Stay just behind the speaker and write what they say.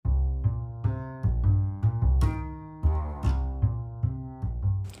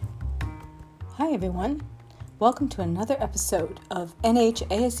Hi everyone. Welcome to another episode of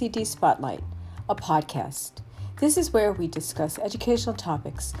NHASCD Spotlight, a podcast. This is where we discuss educational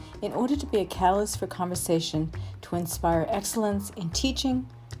topics in order to be a catalyst for conversation to inspire excellence in teaching,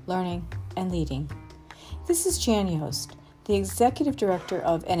 learning, and leading. This is Jan Yost, the Executive Director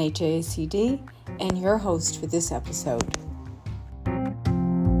of NHASCD and your host for this episode.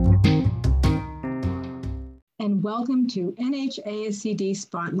 And welcome to NHASCD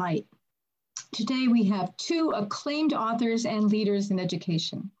Spotlight. Today we have two acclaimed authors and leaders in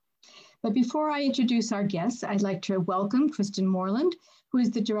education. But before I introduce our guests, I'd like to welcome Kristen Moreland, who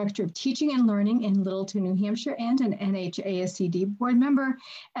is the Director of Teaching and Learning in Littleton, New Hampshire, and an NHASCD board member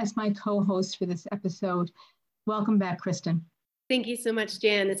as my co-host for this episode. Welcome back, Kristen. Thank you so much,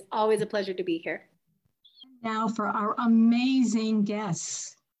 Jan. It's always a pleasure to be here. Now for our amazing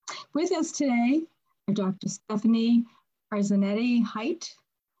guests. With us today are Dr. Stephanie Arzanetti-Height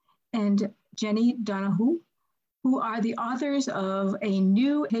and Jenny Donohue, who are the authors of a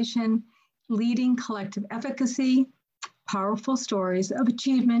new edition, Leading Collective Efficacy, Powerful Stories of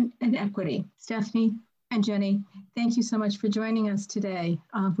Achievement and Equity. Stephanie and Jenny, thank you so much for joining us today.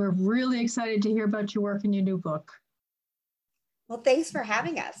 We're really excited to hear about your work and your new book. Well, thanks for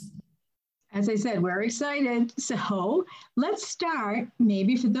having us. As I said, we're excited. So let's start,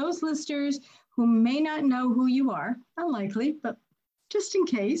 maybe for those listeners who may not know who you are, unlikely, but just in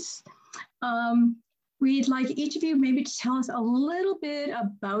case, we'd like each of you maybe to tell us a little bit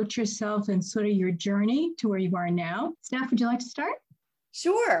about yourself and sort of your journey to where you are now. Steph, would you like to start?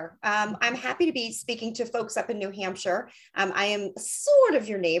 Sure. I'm happy to be speaking to folks up in New Hampshire. I am sort of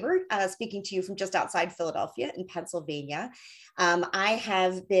your neighbor, speaking to you from just outside Philadelphia in Pennsylvania. I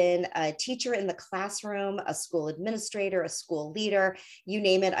have been a teacher in the classroom, a school administrator, a school leader, you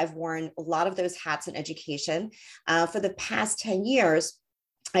name it. I've worn a lot of those hats in education. For the past 10 years,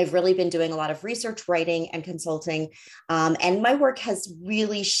 I've really been doing a lot of research, writing, and consulting, and my work has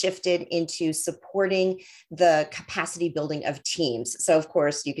really shifted into supporting the capacity building of teams. So, of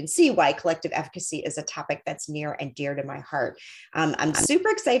course, you can see why collective efficacy is a topic that's near and dear to my heart. I'm super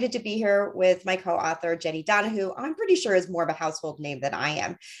excited to be here with my co-author, Jenny Donohue. I'm pretty sure is more of a household name than I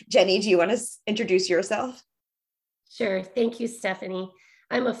am. Jenny, do you want to introduce yourself? Sure. Thank you, Stephanie.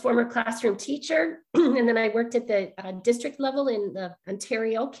 I'm a former classroom teacher, and then I worked at the district level in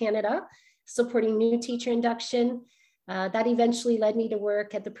Ontario, Canada, supporting new teacher induction. That eventually led me to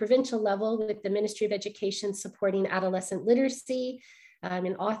work at the provincial level with the Ministry of Education, supporting adolescent literacy. I'm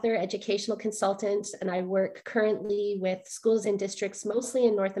an author, educational consultant, and I work currently with schools and districts, mostly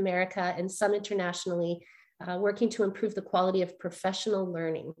in North America and some internationally, working to improve the quality of professional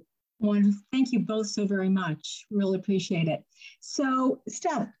learning. Wonderful. Thank you both so very much. Really appreciate it. So,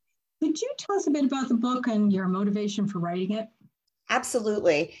 Steph, could you tell us a bit about the book and your motivation for writing it?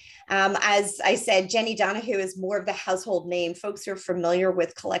 Absolutely. As I said, Jenny Donohue is more of the household name. Folks who are familiar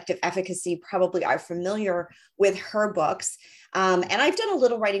with collective efficacy probably are familiar with her books. And I've done a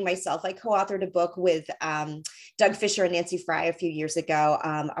little writing myself. I co-authored a book with Doug Fisher and Nancy Fry a few years ago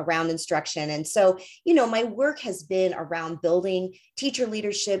around instruction. And so, you know, my work has been around building teacher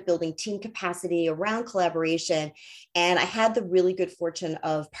leadership, building team capacity, around collaboration. And I had the really good fortune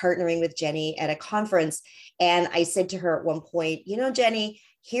of partnering with Jenny at a conference. And I said to her at one point, you know, Jenny,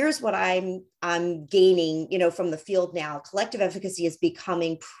 here's what I'm gaining, you know, from the field now. Collective efficacy is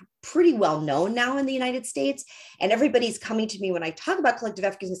becoming pretty well known now in the United States. And everybody's coming to me when I talk about collective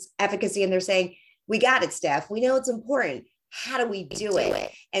efficacy and they're saying, we got it, Steph. We know it's important. How do we do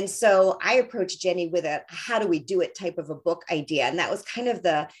it? And so I approached Jenny with a how do we do it type of a book idea. And that was kind of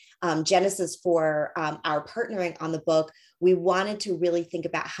the genesis for our partnering on the book. We wanted to really think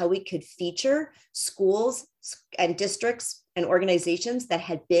about how we could feature schools and districts and organizations that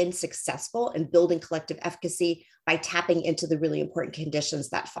had been successful in building collective efficacy by tapping into the really important conditions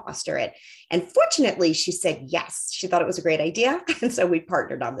that foster it. And fortunately, she said yes. She thought it was a great idea. And so we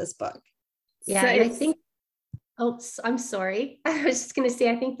partnered on this book. Yeah, and I think, oh, I'm sorry. I was just going to say,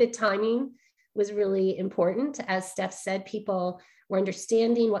 I think the timing was really important. As Steph said, people were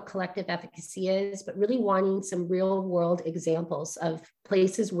understanding what collective efficacy is, but really wanting some real world examples of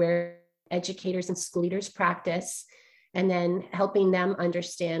places where educators and school leaders practice, and then helping them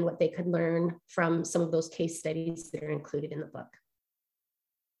understand what they could learn from some of those case studies that are included in the book.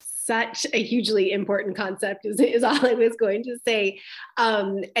 Such a hugely important concept is all I was going to say.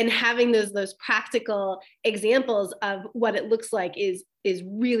 And having those practical examples of what it looks like is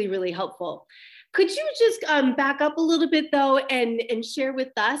really, really helpful. Could you just back up a little bit though and share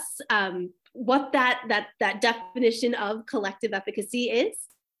with us what that definition of collective efficacy is?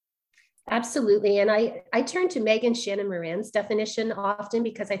 Absolutely. And I turn to Megan Shannon Moran's definition often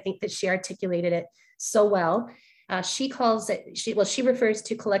because I think that she articulated it so well. She calls it, she refers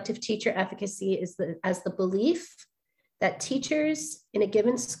to collective teacher efficacy as the belief that teachers in a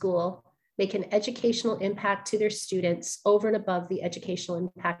given school make an educational impact to their students over and above the educational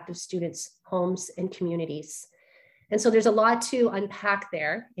impact of students' homes and communities. And so there's a lot to unpack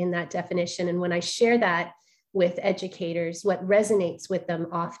there in that definition. And when I share that with educators, what resonates with them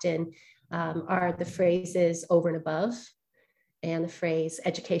often are the phrases over and above and the phrase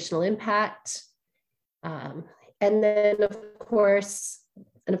educational impact. And then of course,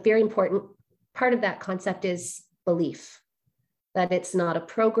 and a very important part of that concept is belief, that it's not a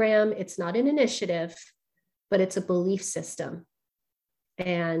program, it's not an initiative, but it's a belief system.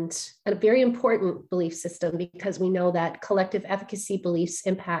 And a very important belief system because we know that collective efficacy beliefs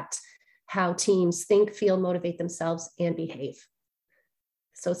impact how teams think, feel, motivate themselves, and behave.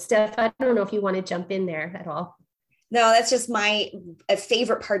 So Steph, I don't know if you want to jump in there at all. No, that's just my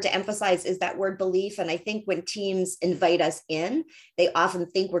favorite part to emphasize is that word belief. And I think when teams invite us in, they often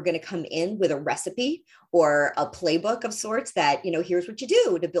think we're going to come in with a recipe or a playbook of sorts that, you know, here's what you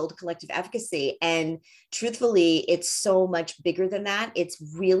do to build collective efficacy. And truthfully, it's so much bigger than that. It's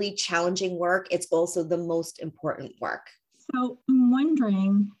really challenging work. It's also the most important work. So I'm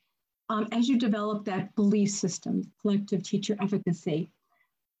wondering, as you develop that belief system, collective teacher efficacy,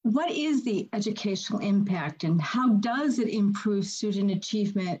 what is the educational impact and how does it improve student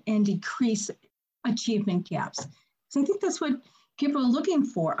achievement and decrease achievement gaps? So I think that's what people are looking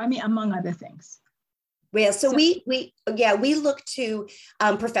for, I mean, among other things. Well, so we look to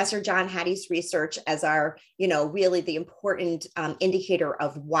Professor John Hattie's research as our, you know, really the important indicator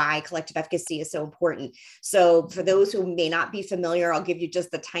of why collective efficacy is so important. So for those who may not be familiar, I'll give you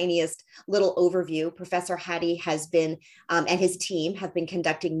just the tiniest little overview. Professor Hattie has been, and his team have been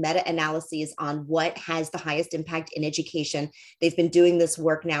conducting meta-analyses on what has the highest impact in education. They've been doing this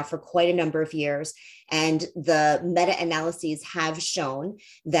work now for quite a number of years. And the meta-analyses have shown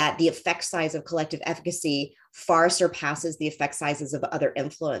that the effect size of collective efficacy far surpasses the effect sizes of other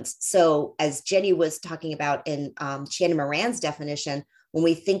influence. So as Jenny was talking about in Shannon Moran's definition, when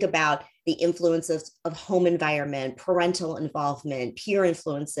we think about the influences of home environment, parental involvement, peer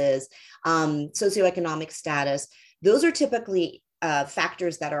influences, socioeconomic status, those are typically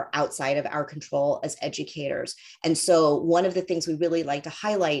factors that are outside of our control as educators. And so one of the things we really like to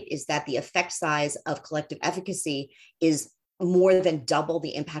highlight is that the effect size of collective efficacy is more than double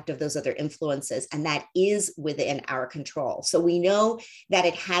the impact of those other influences, and that is within our control. So we know that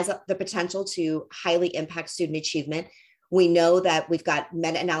it has the potential to highly impact student achievement. We know that we've got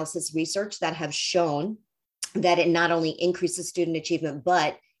meta-analysis research that have shown that it not only increases student achievement,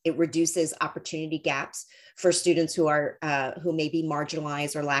 but it reduces opportunity gaps for students who may be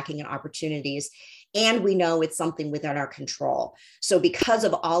marginalized or lacking in opportunities. And we know it's something within our control. So because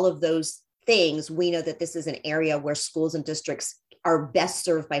of all of those things, we know that this is an area where schools and districts are best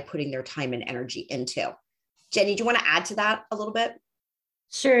served by putting their time and energy into. Jenny, do you want to add to that a little bit?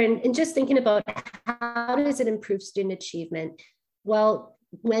 Sure. And just thinking about how does it improve student achievement? Well,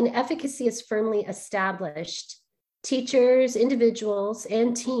 when efficacy is firmly established, teachers, individuals,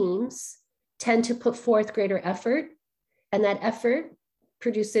 and teams tend to put forth greater effort, and that effort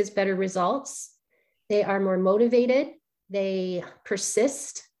produces better results. They are more motivated. They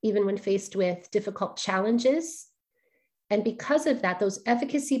persist even when faced with difficult challenges. And because of that, those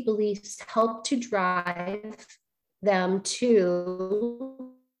efficacy beliefs help to drive them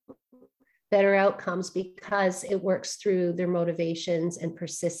to better outcomes because it works through their motivations and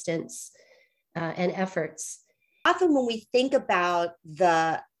persistence and efforts. Often when we think about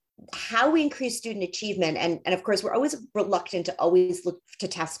how we increase student achievement, and of course, we're always reluctant to always look to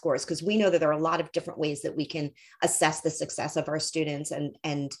test scores because we know that there are a lot of different ways that we can assess the success of our students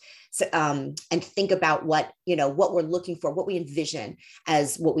and think about what we're looking for, what we envision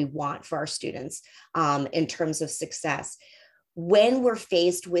as what we want for our students in terms of success. When we're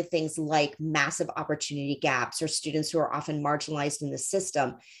faced with things like massive opportunity gaps or students who are often marginalized in the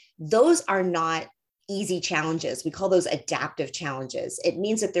system, those are not easy challenges. We call those adaptive challenges. It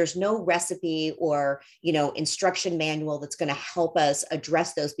means that there's no recipe or, instruction manual that's going to help us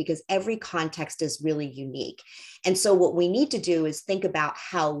address those because every context is really unique. And so what we need to do is think about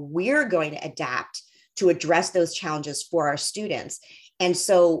how we're going to adapt to address those challenges for our students. And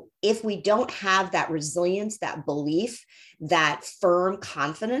so if we don't have that resilience, that belief, that firm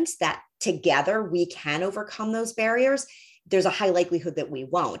confidence that together we can overcome those barriers, there's a high likelihood that we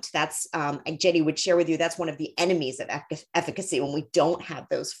won't. That's, and Jenny would share with you, that's one of the enemies of efficacy when we don't have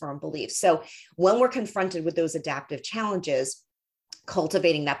those firm beliefs. So when we're confronted with those adaptive challenges,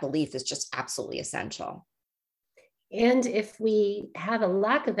 cultivating that belief is just absolutely essential. And if we have a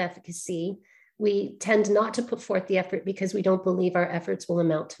lack of efficacy, we tend not to put forth the effort because we don't believe our efforts will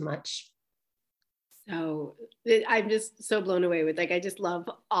amount to much. So I'm just so blown away with, like, I just love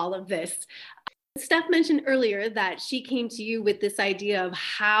all of this. Steph mentioned earlier that she came to you with this idea of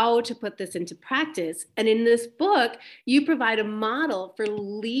how to put this into practice. And in this book, you provide a model for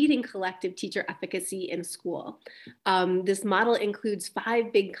leading collective teacher efficacy in school. This model includes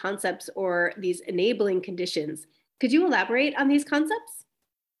 5 big concepts, or these enabling conditions. Could you elaborate on these concepts?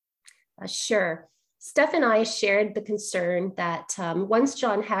 Sure. Steph and I shared the concern that once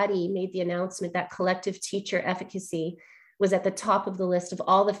John Hattie made the announcement that collective teacher efficacy was at the top of the list of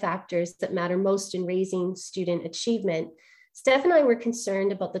all the factors that matter most in raising student achievement, Steph and I were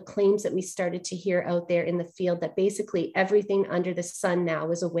concerned about the claims that we started to hear out there in the field that basically everything under the sun now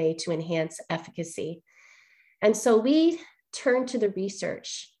was a way to enhance efficacy. And so we turned to the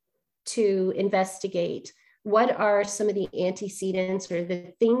research to investigate what are some of the antecedents or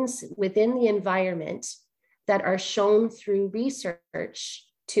the things within the environment that are shown through research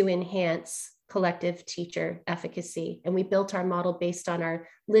to enhance collective teacher efficacy. And we built our model based on our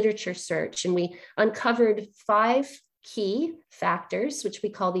literature search, and we uncovered 5 key factors, which we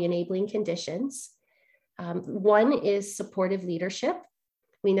call the enabling conditions. One is supportive leadership.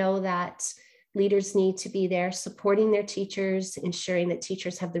 We know that leaders need to be there supporting their teachers, ensuring that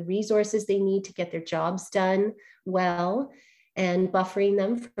teachers have the resources they need to get their jobs done well, and buffering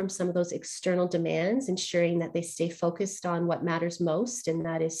them from some of those external demands, ensuring that they stay focused on what matters most, and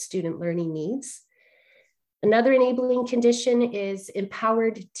that is student learning needs. Another enabling condition is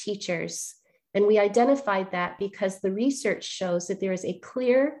empowered teachers. And we identified that because the research shows that there is a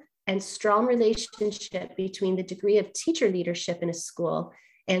clear and strong relationship between the degree of teacher leadership in a school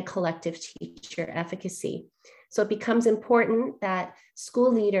and collective teacher efficacy. So it becomes important that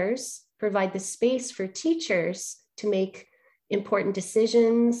school leaders provide the space for teachers to make important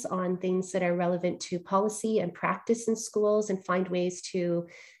decisions on things that are relevant to policy and practice in schools, and find ways to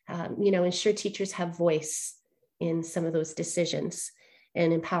ensure teachers have voice in some of those decisions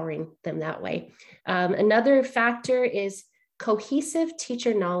and empowering them that way. Another factor is cohesive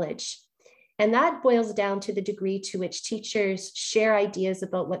teacher knowledge. And that boils down to the degree to which teachers share ideas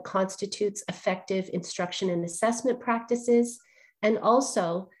about what constitutes effective instruction and assessment practices, and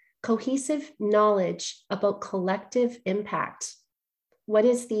also cohesive knowledge about collective impact. What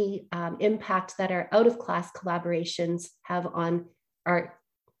is the impact that our out-of-class collaborations have on our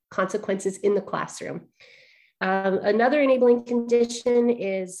consequences in the classroom? Another enabling condition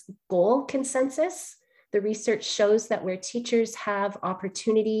is goal consensus. The research shows that where teachers have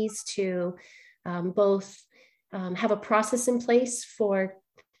opportunities to both have a process in place for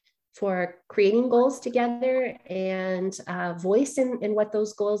creating goals together and voice in what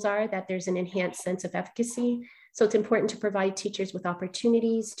those goals are, that there's an enhanced sense of efficacy. So it's important to provide teachers with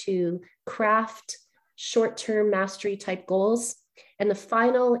opportunities to craft short-term mastery type goals. And the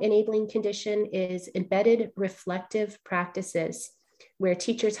final enabling condition is embedded reflective practices, where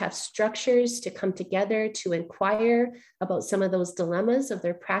teachers have structures to come together to inquire about some of those dilemmas of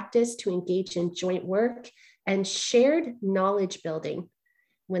their practice, to engage in joint work and shared knowledge building.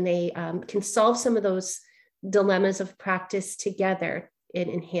 When they can solve some of those dilemmas of practice together, it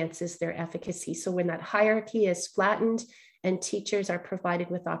enhances their efficacy. So when that hierarchy is flattened and teachers are provided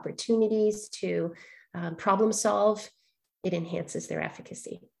with opportunities to problem solve, it enhances their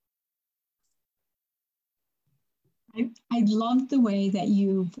efficacy. I love the way that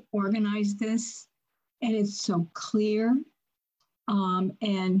you've organized this, and it's so clear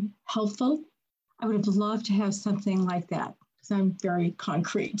and helpful. I would have loved to have something like that, because I'm very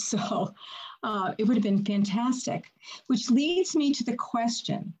concrete. So it would have been fantastic, which leads me to the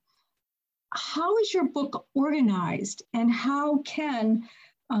question, how is your book organized, and how can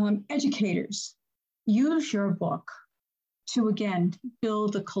educators use your book to, again,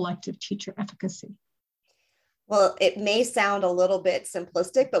 build a collective teacher efficacy? Well, it may sound a little bit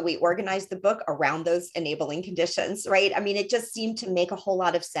simplistic, but we organized the book around those enabling conditions, right? I mean, it just seemed to make a whole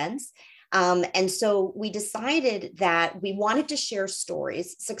lot of sense. And so we decided that we wanted to share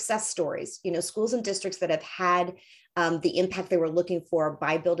stories, success stories, schools and districts that have had the impact they were looking for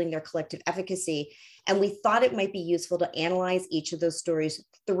by building their collective efficacy. And we thought it might be useful to analyze each of those stories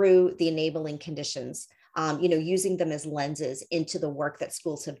through the enabling conditions, using them as lenses into the work that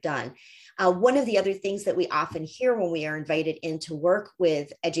schools have done. One of the other things that we often hear when we are invited in to work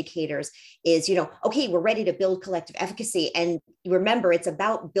with educators is, okay, we're ready to build collective efficacy. And remember, it's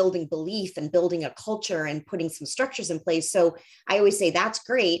about building belief and building a culture and putting some structures in place. So I always say, that's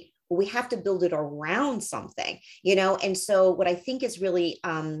great. but we have to build it around something, you know? And so what I think is really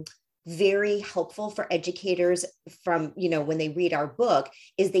very helpful for educators from, you know, when they read our book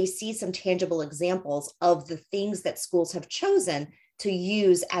is they see some tangible examples of the things that schools have chosen to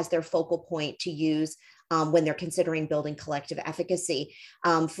use as their focal point to use when they're considering building collective efficacy.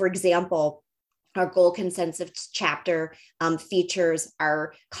 For example, our goal consensus chapter features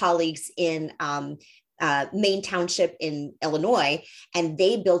our colleagues in Maine Township in Illinois, and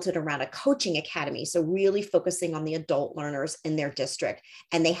they built it around a coaching academy. So really focusing on the adult learners in their district.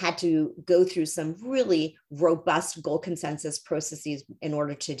 And they had to go through some really robust goal consensus processes in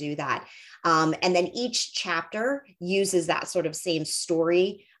order to do that. And then each chapter uses that sort of same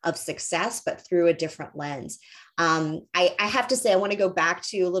story of success, but through a different lens. I have to say, I want to go back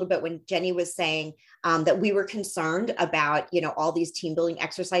to a little bit when Jenny was saying that we were concerned about, you know, all these team building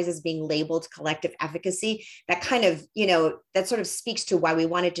exercises being labeled collective efficacy. That kind of, you know, that sort of speaks to why we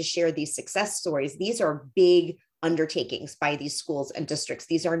wanted to share these success stories. These are big undertakings by these schools and districts.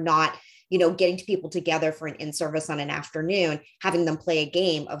 These are not, you know, getting people together for an in-service on an afternoon, having them play a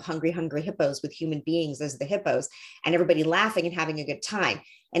game of Hungry Hippos with human beings as the hippos, and everybody laughing and having a good time.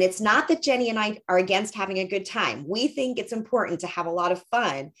 And it's not that Jenny and I are against having a good time. We think it's important to have a lot of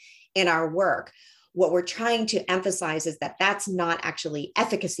fun in our work. What we're trying to emphasize is that that's not actually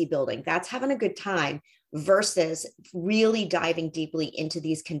efficacy building. That's having a good time versus really diving deeply into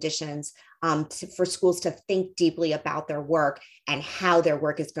these conditions for schools to think deeply about their work and how their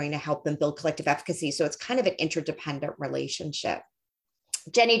work is going to help them build collective efficacy. So it's kind of an interdependent relationship.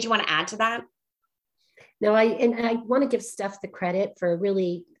 Jenny, do you want to add to that? No, I want to give Steph the credit for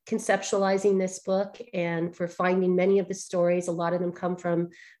really conceptualizing this book and for finding many of the stories. A lot of them come from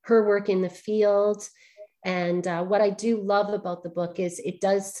her work in the field. And what I do love about the book is it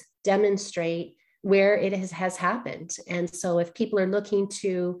does demonstrate where it has happened. And so if people are looking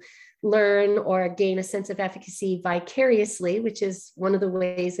to learn or gain a sense of efficacy vicariously, which is one of the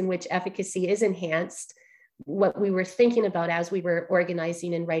ways in which efficacy is enhanced, what we were thinking about as we were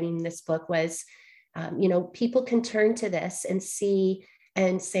organizing and writing this book was, you know, people can turn to this and see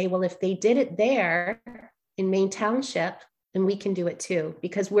and say, well, if they did it there in Maine Township, then we can do it too,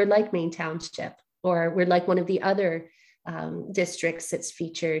 because we're like Maine Township, or we're like one of the other districts that's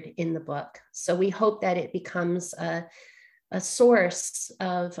featured in the book. So we hope that it becomes a source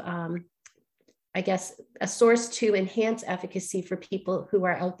of, I guess, a source to enhance efficacy for people who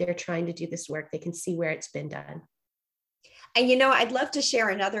are out there trying to do this work. They can see where it's been done. And, you know, I'd love to share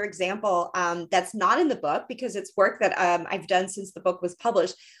another example that's not in the book because it's work that I've done since the book was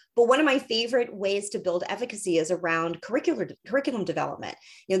published. But one of my favorite ways to build efficacy is around curriculum development.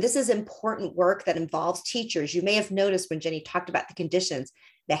 You know, this is important work that involves teachers. You may have noticed when Jenny talked about the conditions,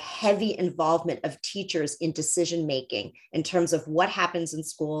 the heavy involvement of teachers in decision-making in terms of what happens in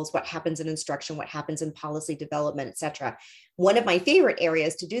schools, what happens in instruction, what happens in policy development, et cetera. One of my favorite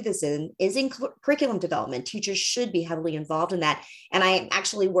areas to do this in is in curriculum development. Teachers should be heavily involved in that. And I am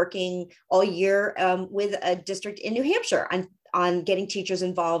actually working all year with a district in New Hampshire on getting teachers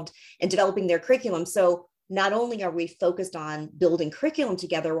involved in developing their curriculum. So not only are we focused on building curriculum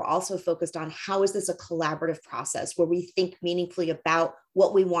together, we're also focused on how is this a collaborative process where we think meaningfully about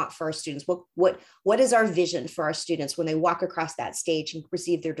what we want for our students. What is our vision for our students when they walk across that stage and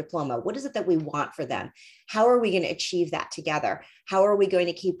receive their diploma? What is it that we want for them? How are we going to achieve that together? How are we going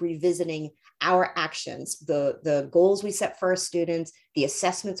to keep revisiting our actions, the goals we set for our students, the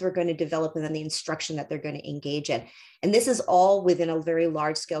assessments we're going to develop, and then the instruction that they're going to engage in? And this is all within a very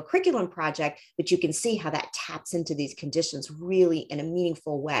large scale curriculum project, but you can see how that taps into these conditions really in a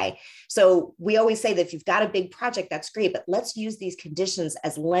meaningful way. So we always say that if you've got a big project, that's great, but let's use these conditions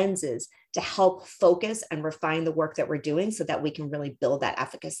as lenses to help focus and refine the work that we're doing so that we can really build that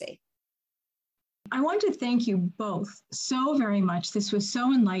efficacy. I want to thank you both so very much. This was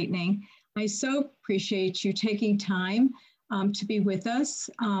so enlightening. I so appreciate you taking time to be with us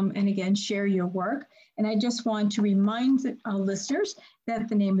and again, share your work. And I just want to remind our listeners that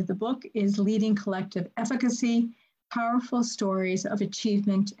the name of the book is Leading Collective Efficacy, Powerful Stories of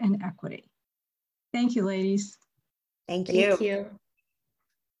Achievement and Equity. Thank you, ladies. Thank you. Thank you.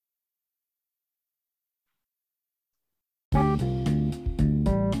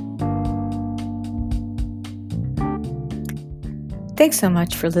 Thanks so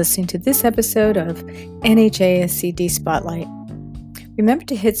much for listening to this episode of NHASCD Spotlight. Remember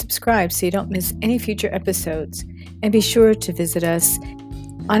to hit subscribe so you don't miss any future episodes, and be sure to visit us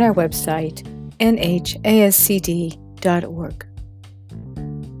on our website, nhascd.org.